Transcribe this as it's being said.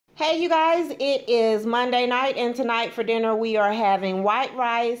Hey you guys, it is Monday night and tonight for dinner we are having white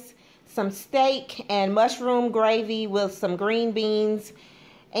rice, some steak, and mushroom gravy with some green beans.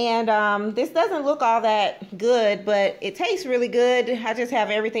 And this doesn't look all that good, but it tastes really good. I just have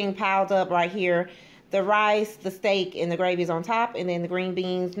everything piled up right here. The rice, the steak, and the gravy is on top, and then the green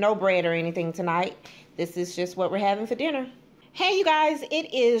beans. No bread or anything tonight. This is just what we're having for dinner. Hey you guys,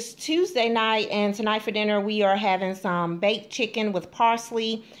 it is Tuesday night, and tonight for dinner we are having some baked chicken with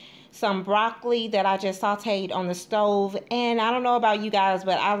parsley, some broccoli that I just sauteed on the stove. And I don't know about you guys,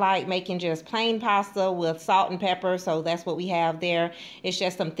 but I like making just plain pasta with salt and pepper, so that's what we have there. It's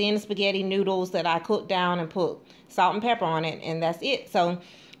just some thin spaghetti noodles that I cooked down and put salt and pepper on it, and that's it. So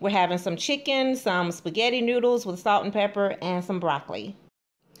we're having some chicken, some spaghetti noodles with salt and pepper, and some broccoli.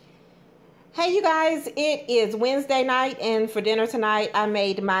 Hey you guys, it is Wednesday night, and for dinner tonight I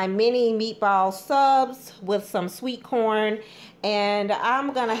made my mini meatball subs with some sweet corn, and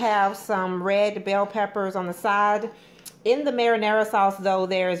I'm gonna have some red bell peppers on the side. In the marinara sauce though,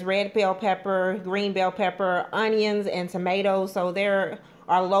 there's red bell pepper, green bell pepper, onions, and tomatoes, so there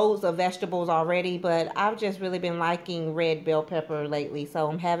are loads of vegetables already, but I've just really been liking red bell pepper lately, so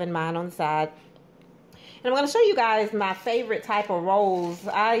I'm having mine on the side. And I'm going to show you guys my favorite type of rolls.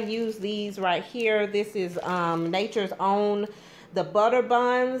 I use these right here. This is Nature's Own, the butter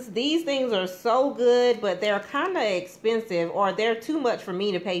buns. These things are so good, but they're kind of expensive, or they're too much for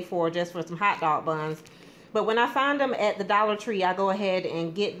me to pay for just for some hot dog buns. But when I find them at the Dollar Tree, I go ahead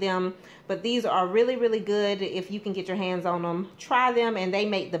and get them. But these are really, really good if you can get your hands on them. Try them, and they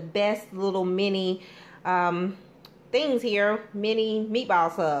make the best little mini things here. Mini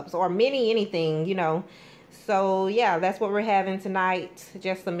meatball subs, or mini anything, you know. So yeah, that's what we're having tonight.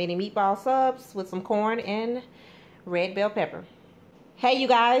 Just some mini meatball subs with some corn and red bell pepper. Hey you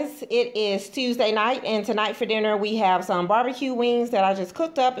guys, it is Tuesday night, and tonight for dinner we have some barbecue wings that I just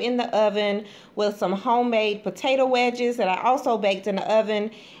cooked up in the oven with some homemade potato wedges that I also baked in the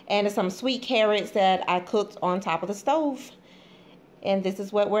oven, and some sweet carrots that I cooked on top of the stove. And this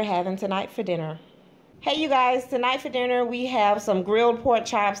is what we're having tonight for dinner. Hey you guys, tonight for dinner we have some grilled pork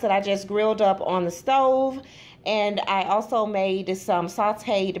chops that I just grilled up on the stove, and I also made some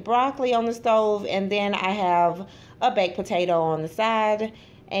sauteed broccoli on the stove, and then I have a baked potato on the side.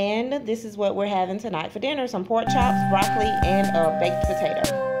 And this is what we're having tonight for dinner: some pork chops, broccoli, and a baked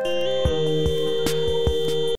potato.